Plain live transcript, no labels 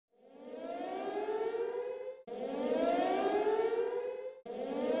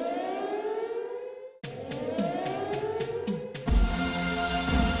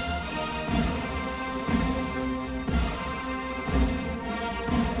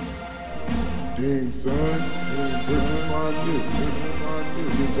Dang, son. Where'd you find this?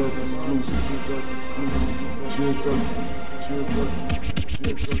 Cheers up exclusive.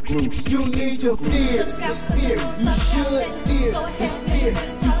 Exclusive. You need to fear the spirit. You should fear the spirit.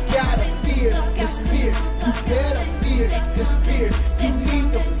 You gotta fear the spirit. You better fear the spirit. You need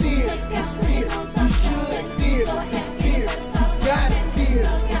to fear the spirit. You should fear the spirit. You gotta fear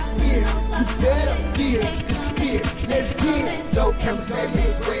the spirit. You better fear the spirit. Let's get it. Dope cameras,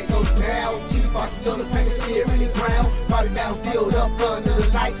 niggas, where it goes down. Chief, I still the pain of spirit in the ground. Bobby Mountain filled up under the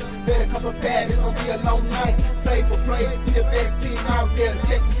lights. Better come prepared, it's gonna be a long night. Play for play, be the best team out there.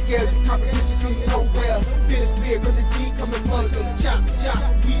 Check the scales, the competition see nowhere. Feel the spirit, cause the D coming for you. Chop, chop,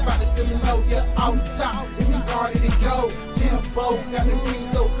 we about to Seminole, yeah, on top. It's the guard and go. Jimbo, got the team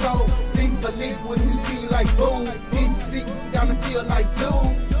so cold. Think believe with the team like boom. Hit six, down the field like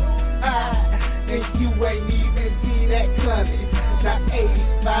zoom. And you ain't even see that coming. Now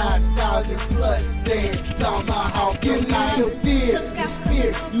 85,000 plus fans on my hawk. You need to fear the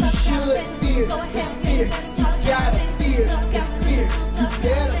spirit. You should fear the spirit. You gotta fear the spirit. You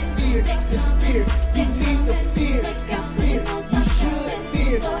better fear the spirit. You need to fear the spirit. You should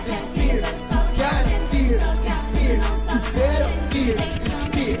fear the spirit. You gotta fear the spirit. You better fear the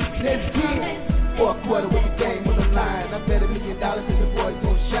spirit. Let's get it. For a quarter with the game on the line. I bet $1 million and the boys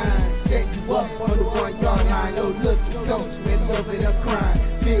gon' shine. Set you up on the 1 yard line. No looking coach, man, over there crying.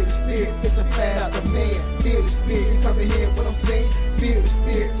 Feel the spirit, it's a flat out the man. Feel the spirit, you come in here, what I'm saying? Feel the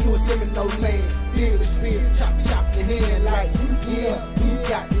spirit, you a Seminole land. Feel the spirit, chop your hand like, yeah, we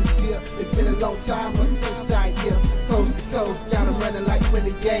got this here. It's been a long time, but inside here, coast to coast, got them running like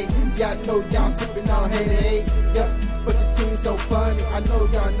renegade. Y'all know y'all sipping on haterade, yup. But the team's so funny. I know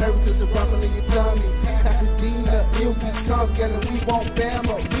y'all nervous as a rumble in your tummy. Pasadena, here we come, girl, and we won't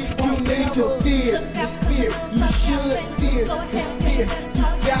Bama. You need to fear the spirit. You should fear the spirit. You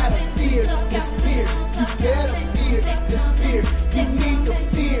gotta fear the spirit. You better fear the spirit. You need to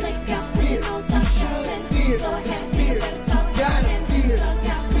fear the spirit. You should fear the spirit. You gotta fear the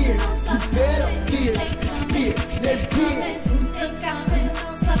spirit. You better fear the spirit. Let's get it.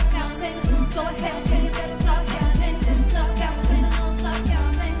 Go ahead, you better start counting. Start counting, don't stop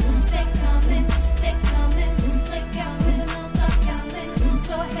counting. Stay coming, stay coming. Stay counting, don't stop counting.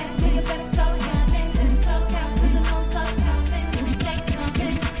 Go ahead, you better start counting. Start counting, don't stop counting. Stay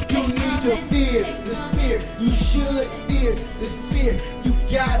coming, you need to fear the spirit. You should fear the spirit. You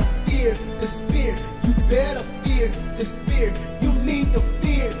gotta fear the spirit. You better fear the spirit. You need to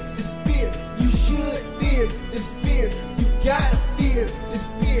fear the spirit. You should fear the spirit. You gotta fear the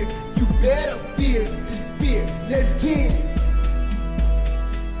spirit. You better fear the spirit. Let's get it.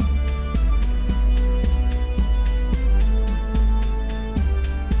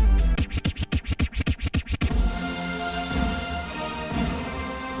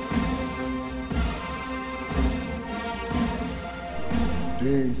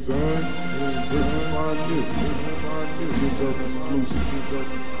 Dang, son. Where'd you find this? Cheers up exclusive.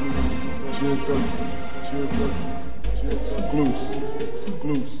 Cheers up.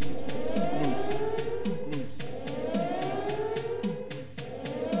 Exclusive.